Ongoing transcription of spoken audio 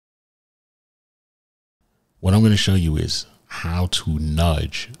What I'm going to show you is how to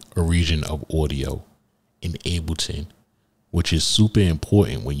nudge a region of audio in Ableton, which is super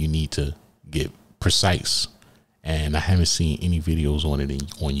important when you need to get precise. And I haven't seen any videos on it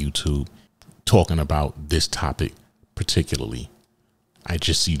on YouTube talking about this topic particularly. I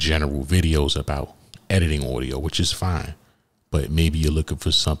just see general videos about editing audio, which is fine, but maybe you're looking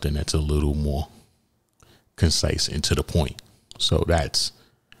for something that's a little more concise and to the point. So that's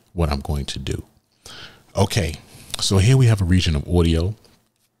what I'm going to do. Okay, so here we have a region of audio.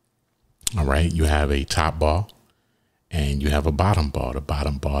 All right, you have a top bar and you have a bottom bar. The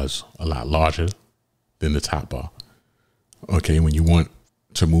bottom bar is a lot larger than the top bar. Okay, when you want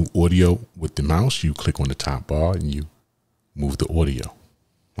to move audio with the mouse, you click on the top bar and you move the audio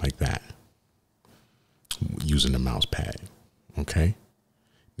like that using the mouse pad. Okay,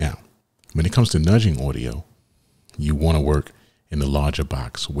 now when it comes to nudging audio, you want to work in the larger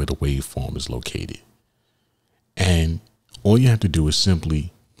box where the waveform is located. And all you have to do is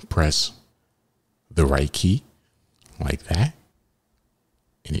simply press the right key like that,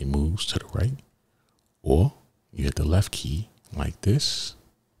 and it moves to the right. Or you hit the left key like this,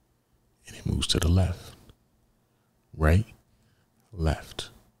 and it moves to the left. Right, left.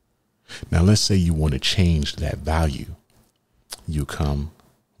 Now let's say you want to change that value. You come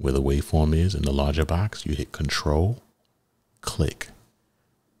where the waveform is in the larger box, you hit Control, click.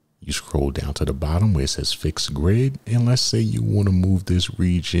 You scroll down to the bottom where it says Fixed Grid, and let's say you want to move this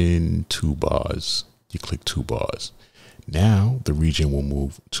region 2 bars. You click 2 bars. Now the region will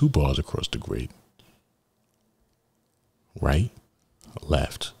move 2 bars across the grid. Right,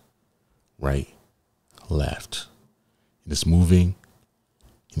 left, right, left. And it's moving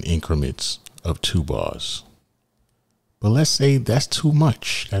in increments of 2 bars. But let's say that's too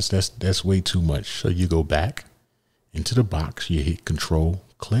much. That's way too much. So you go back into the box, you hit Control,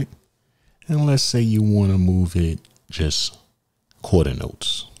 click, and let's say you want to move it just quarter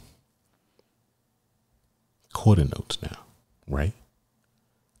notes. Quarter notes now. Right,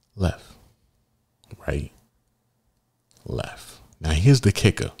 left, right, left. Now here's the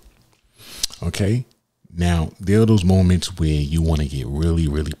kicker. Okay, now there are those moments where you want to get really,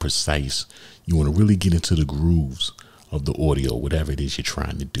 really precise. You want to really get into the grooves of the audio, whatever it is you're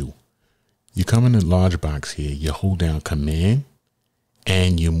trying to do. You come in the large box here, you hold down Command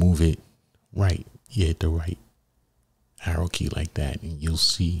and you move it right. You hit the right arrow key like that, and you'll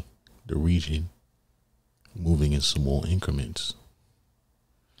see the region moving in small increments.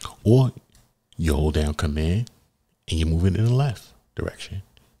 Or you hold down Command and you move it in the left direction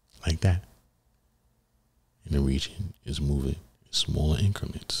like that, and the region is moving in smaller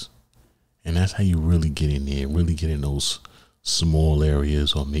increments. And that's how you really get in there, really get in those small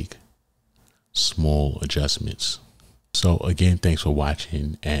areas or make small adjustments. So again, thanks for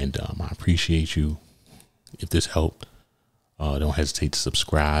watching, and I appreciate you. If this helped, don't hesitate to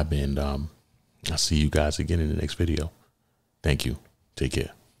subscribe, and I'll see you guys again in the next video. Thank you. Take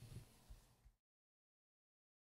care.